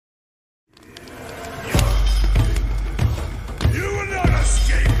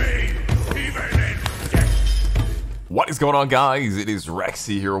What is going on, guys? It is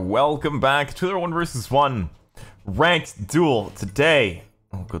Rexsi here. Welcome back to another 1 vs 1 ranked duel today.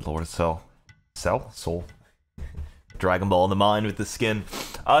 Oh, good lord, Soul. Dragon Ball in the mind with the skin.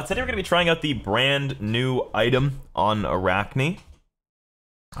 Today we're going to be trying out the brand new item on ARACHNE.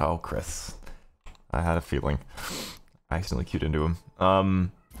 Oh, Chris. I had a feeling. I accidentally queued into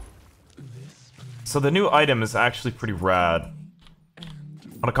him. So the new item is actually pretty rad.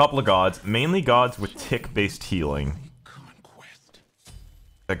 On a couple of gods, mainly gods with tick-based healing.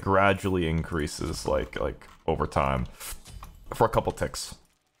 That gradually increases, like over time. For a couple ticks.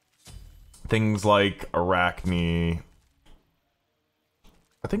 Things like ARACHNE.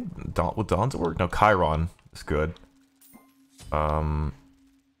 I think would Dawn's work? No, Chiron is good. Oh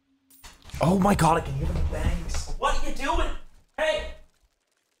my god, I can hear them bangs. What are you doing? Hey!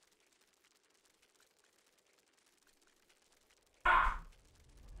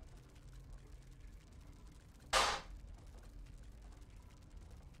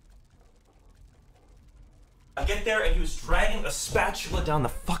 I get there and he was dragging a spatula down the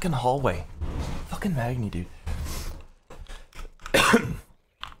fucking hallway. Fucking Magni, dude.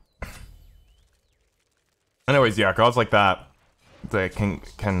 Anyways, yeah, gods like that, they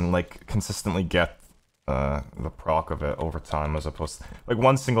can like consistently get the proc of it over time, as opposed to, like,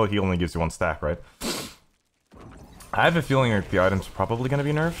 one single heal only gives you 1 stack, right? I have a feeling that the item's probably gonna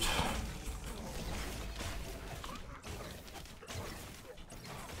be nerfed.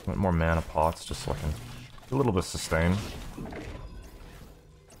 Want more mana pots just so I can do a little bit of sustain.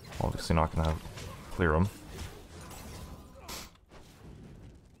 Obviously not gonna clear them.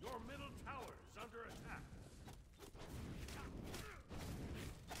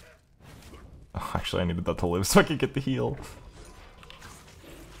 Actually, I needed that to live so I could get the heal.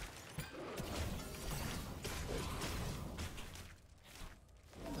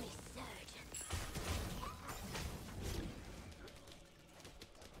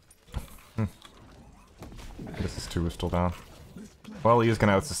 This is 2 is still down. Well, he is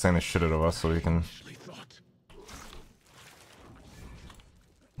gonna out-sustain the shit out of us, so he can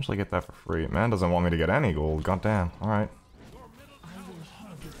actually get that for free. Man doesn't want me to get any gold. Goddamn. Alright.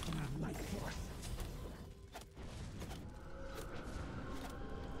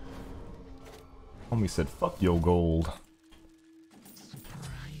 Homie said, fuck yo gold.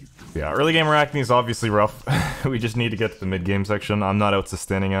 Yeah, early game ARACHNE is obviously rough. We just need to get to the mid-game section. I'm not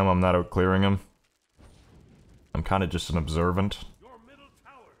out-sustaining him, I'm not out-clearing him. I'm kind of just an observant.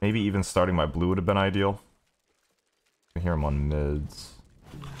 Maybe even starting my blue would have been ideal. I can hear him on mids.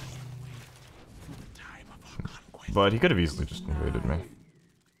 But he could have easily just invaded me.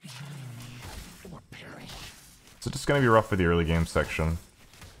 So just gonna be rough for the early game section.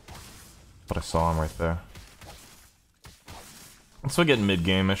 But I saw him right there. Once we get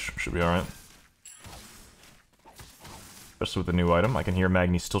mid-game-ish, should be alright. Especially with the new item. I can hear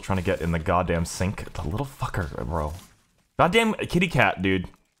Magni still trying to get in the goddamn sink. The little fucker, bro. Goddamn kitty cat, dude.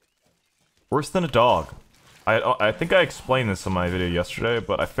 Worse than a dog. I think I explained this in my video yesterday,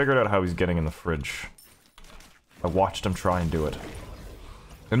 but I figured out how he's getting in the fridge. I watched him try and do it.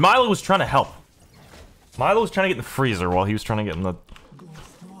 And Milo was trying to help. Milo was trying to get in the freezer while he was trying to get in the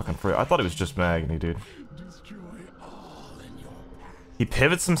fucking freezer. I thought it was just Magni, dude. He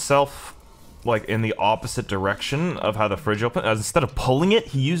pivots himself, like, in the opposite direction of how the fridge opens. Instead of pulling it,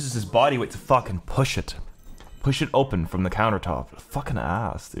 he uses his body weight to fucking push it. Push it open from the countertop. Fucking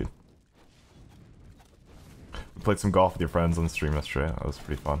ass, dude. We played some golf with your friends on the stream yesterday. That was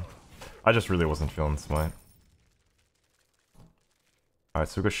pretty fun. I just really wasn't feeling Smite. Alright,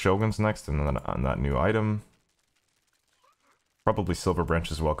 so we got Shogun's next, and then on that new item. Probably Silver Branch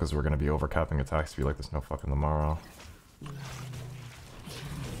as well, because we're going to be overcapping attack speed like there's no fucking tomorrow.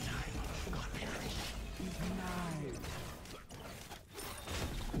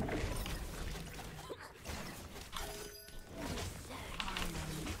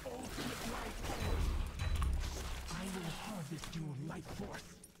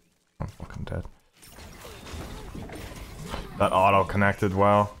 I'm fucking dead. That auto connected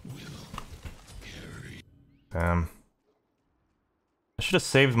well. Damn. I should have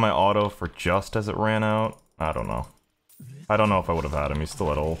saved my auto for just as it ran out. I don't know. I don't know if I would have had him. He's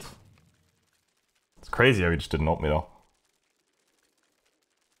still at ult. It's crazy how he just didn't ult me though.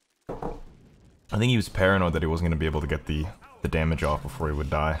 I think he was paranoid that he wasn't going to be able to get the damage off before he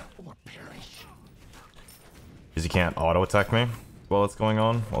would die. Because he can't auto attack me while it's going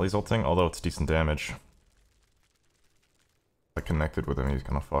on, while he's ulting, although it's decent damage. I connected with him, he's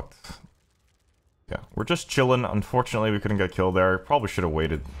kinda fucked. Yeah, we're just chilling. Unfortunately, we couldn't get killed there. Probably should have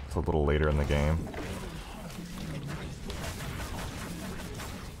waited till a little later in the game.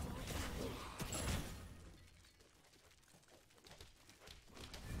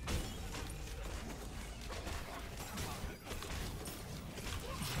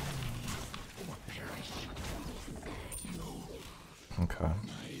 Okay.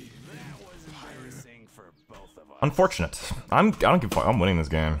 Unfortunate. I don't give a fuck. I'm winning this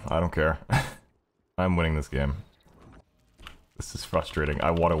game. I don't care. I'm winning this game. This is frustrating.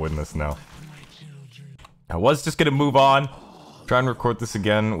 I want to win this now. I was just gonna move on. Try and record this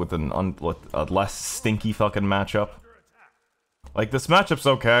again with a less stinky fucking matchup. Like, this matchup's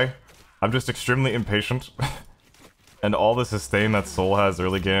okay. I'm just extremely impatient. And all the sustain that Soul has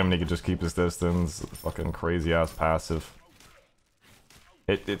early game, and he can just keep his distance. Fucking crazy ass passive.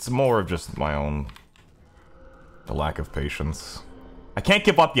 It's more of just my own... the lack of patience. I can't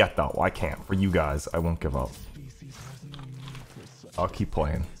give up yet, though. I can't. For you guys, I won't give up. I'll keep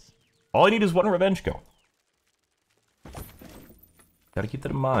playing. All I need is one revenge kill. Gotta keep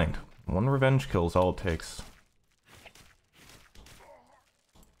that in mind. One revenge kill is all it takes.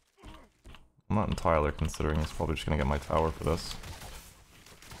 I'm not entirely considering he's probably just gonna get my tower for this.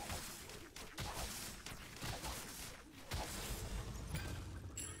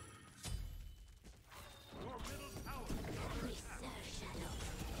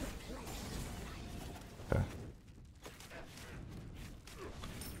 Okay.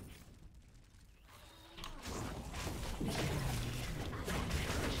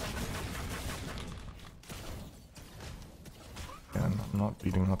 Again, I'm not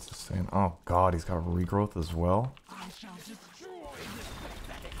beating that sustain. Oh god, he's got regrowth as well.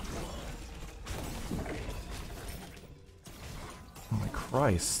 Oh my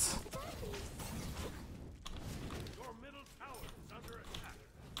Christ.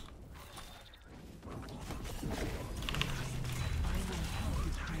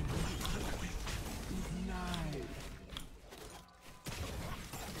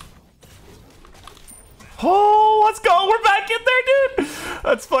 Oh, let's go! We're back in there, dude!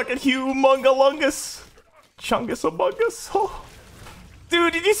 That's fucking humungalungus. Chungus among us. Oh.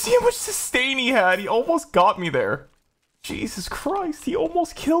 Dude, did you see how much sustain he had? He almost got me there. Jesus Christ, he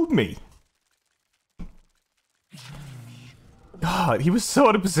almost killed me. God, he was so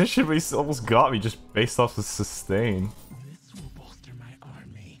out of position, but he almost got me just based off the sustain.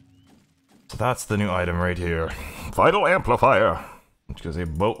 So that's the new item right here. Vital Amplifier. Which gives a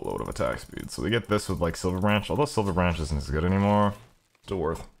boatload of attack speed. So we get this with like Silver Branch. Although Silver Branch isn't as good anymore. Still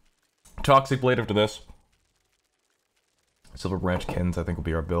worth. Toxic Blade after this. Silver Branch Kins I think will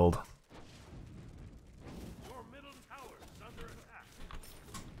be our build.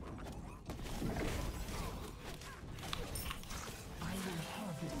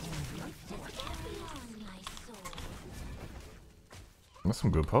 That's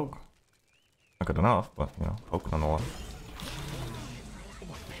some good poke. Not good enough, but you know, poke nonetheless.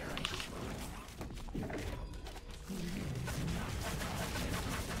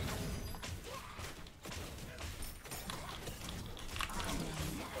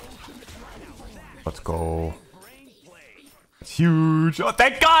 Let's go. It's huge. Oh,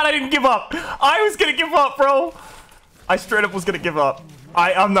 thank God I didn't give up. I was gonna give up, bro. I straight up was gonna give up.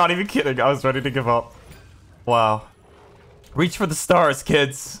 I'm not even kidding. I was ready to give up. Wow. Reach for the stars,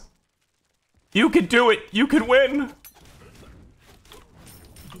 kids. You can do it. You can win.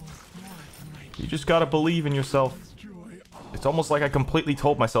 You just gotta believe in yourself. It's almost like I completely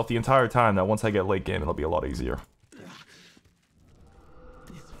told myself the entire time that once I get late game, it'll be a lot easier.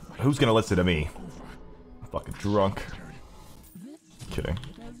 Who's gonna listen to me? I'm fucking drunk. Kidding.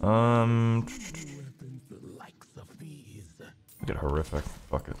 Get horrific.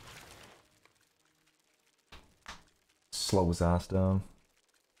 Fuck it. Slow his ass down.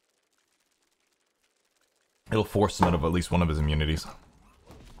 It'll force him out of at least one of his immunities.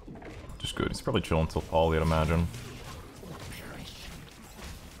 Just good. He's probably chilling until Polly, I'd imagine.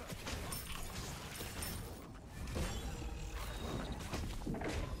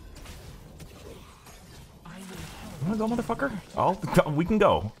 You wanna go, motherfucker? We can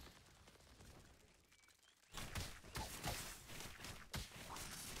go.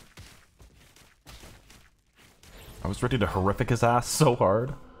 I was ready to horrific his ass so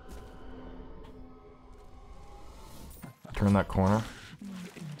hard. Turn that corner.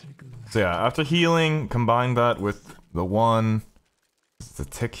 So yeah, after healing, combine that with the one. It's a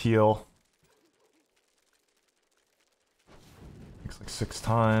tick heal. Takes like 6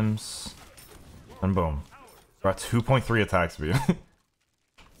 times. And boom. We're at 2.3 attack speed.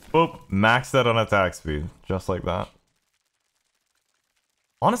 Boop, maxed out on attack speed. Just like that.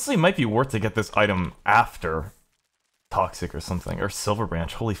 Honestly, it might be worth to get this item after Toxic or something. Or Silver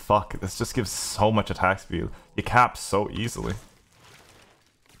Branch. Holy fuck, this just gives so much attack speed. You cap so easily.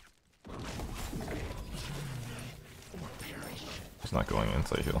 He's not going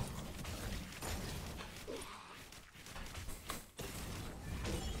inside heal.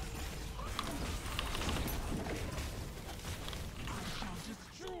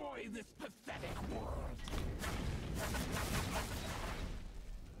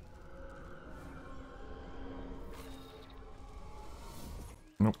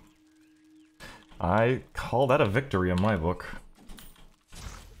 I call that a victory in my book.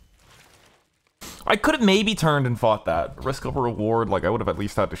 I could have maybe turned and fought that. Risk over reward, like I would have at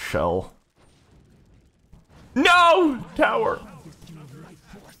least had to shell. No! Tower!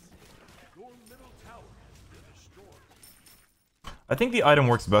 I think the item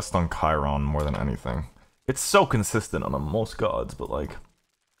works best on Chiron more than anything. It's so consistent on most gods, but like...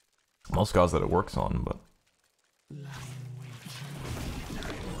 most gods that it works on, but...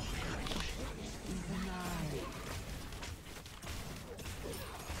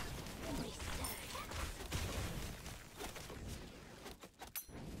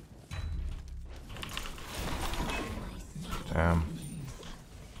 Damn.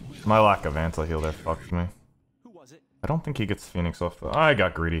 My lack of anti-heal there fucked me. I don't think he gets Phoenix off the... I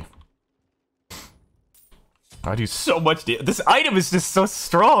got greedy. I do so much damage. This item is just so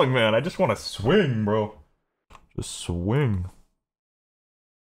strong, man. I just want to swing, bro. Just swing.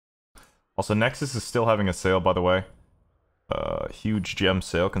 Also, Nexus is still having a sale, by the way. Huge gem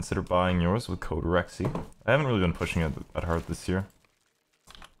sale. Consider buying yours with code Rexsi. I haven't really been pushing it that hard this year.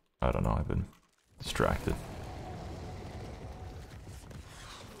 I don't know. I've been distracted.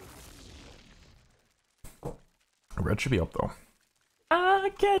 Red should be up though.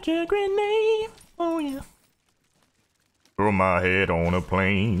 I catch a grenade, oh yeah. Throw my head on a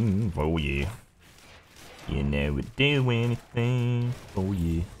plane, oh yeah. You never do anything, oh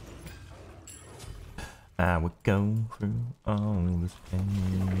yeah. I would go through all this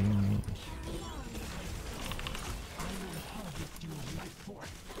pain.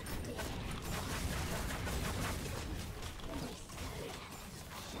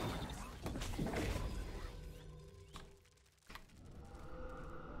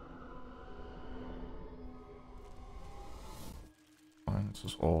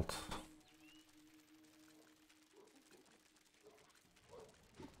 This is ult.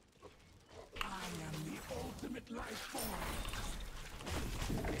 I am the ultimate life form.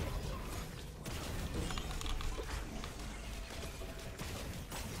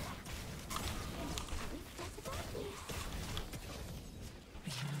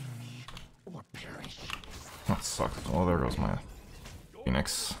 Or perish. That sucks. Oh, there goes my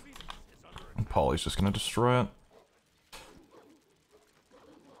Phoenix. And Polly's just gonna destroy it.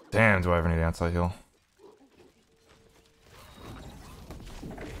 Damn, do I ever need anti-heal?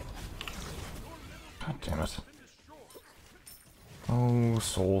 God damn it. Oh,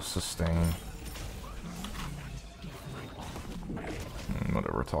 soul sustain.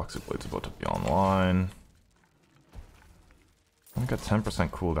 Whatever, Toxic Blade's about to be online. I got 10%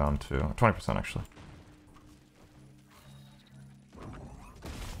 cooldown too. 20% actually.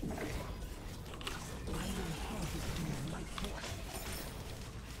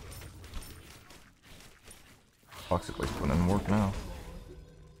 Toxic Blade's putting in work now.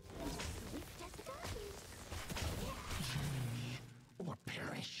 Or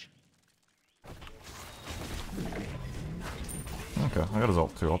perish. Okay, I got his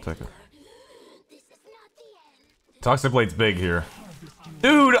ult too, I'll take it. Toxic Blade's big here.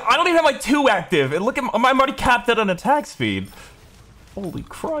 Dude, I don't even have my 2 active! And look at I'm already capped at an attack speed! Holy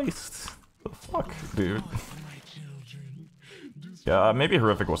Christ. The fuck, dude? Yeah, maybe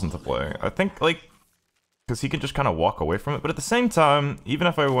Horrific wasn't to play. I think, like... because he can just kind of walk away from it, but at the same time, even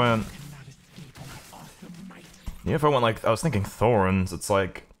if I went... even if I went like... I was thinking Thorns, it's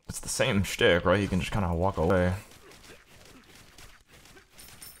like... it's the same shtick, right? He can just kind of walk away.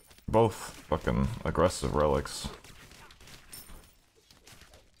 Both fucking aggressive relics.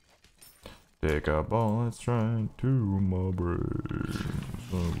 Take a bullet right to my brain.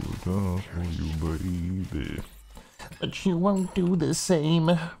 I will die for you, baby. But you won't do the same.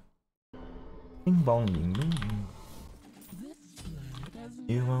 Bing bong ding ding.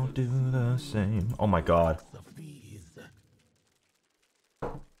 You won't do the same. Oh my god.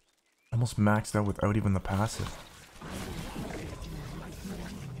 Almost maxed out without even the passive.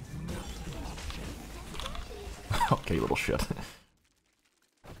 Okay, little shit.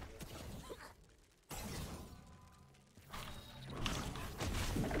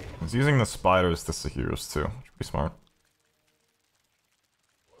 He's using the spiders to Sahiros too, which would be smart.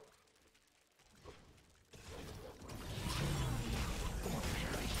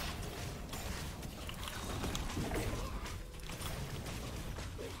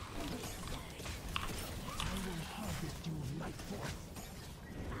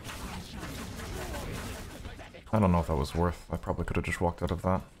 I don't know if that was worth. I probably could have just walked out of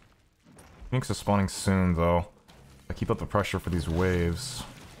that. Phoenix is spawning soon, though. I keep up the pressure for these waves.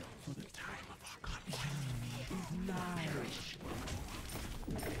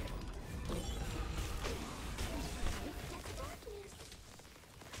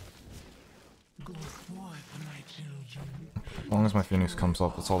 As long as my Phoenix comes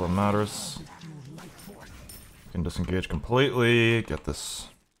up, that's all that matters. Can disengage completely, get this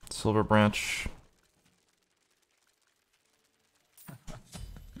silver branch.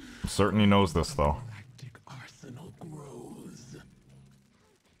 Certain he knows this though.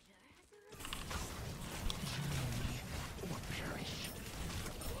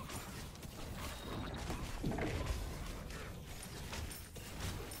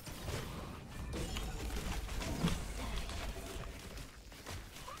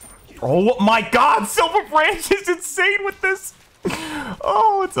 Oh my god, Silver Branch is insane with this!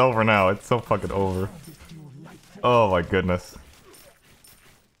 Oh, it's over now. It's so fucking over. Oh my goodness.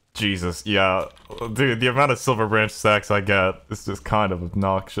 Jesus, yeah. Dude, the amount of Silver Branch stacks I get is just kind of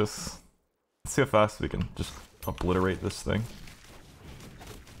obnoxious. Let's see how fast we can just obliterate this thing.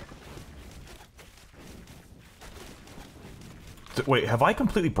 Wait, have I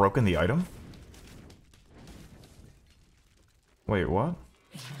completely broken the item? Wait, what?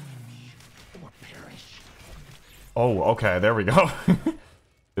 Oh, okay, there we go.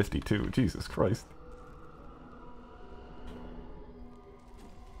 52, Jesus Christ.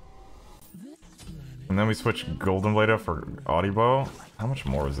 And then we switch Golden Blade up for Audibo. How much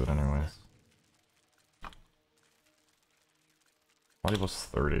more is it anyways? Audibo's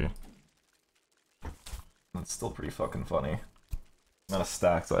 30. That's still pretty fucking funny. The amount of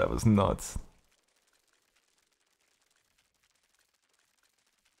stacks I have is nuts.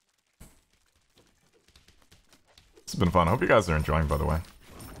 It's been fun. I hope you guys are enjoying, by the way.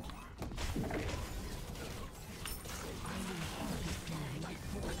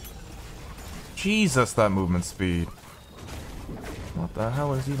 Jesus, that movement speed. What the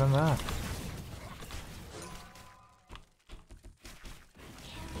hell is even that?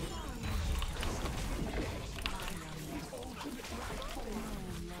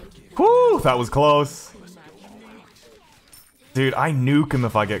 Whew, that was close. Dude, I nuke him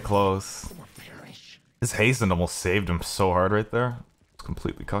if I get close. His hasten almost saved him so hard right there. It's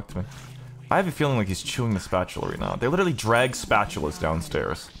completely cucked me. I have a feeling like he's chewing the spatula right now. They literally drag spatulas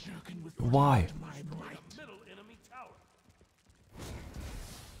downstairs. Why?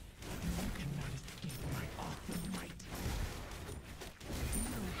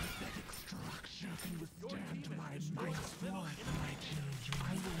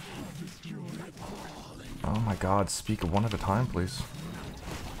 Oh my god, speak one at a time, please.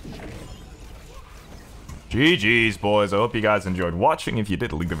 GG's, boys. I hope you guys enjoyed watching. If you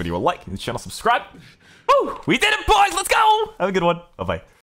did, leave the video a like, and the channel subscribe. Woo! We did it, boys! Let's go! Have a good one. Bye-bye.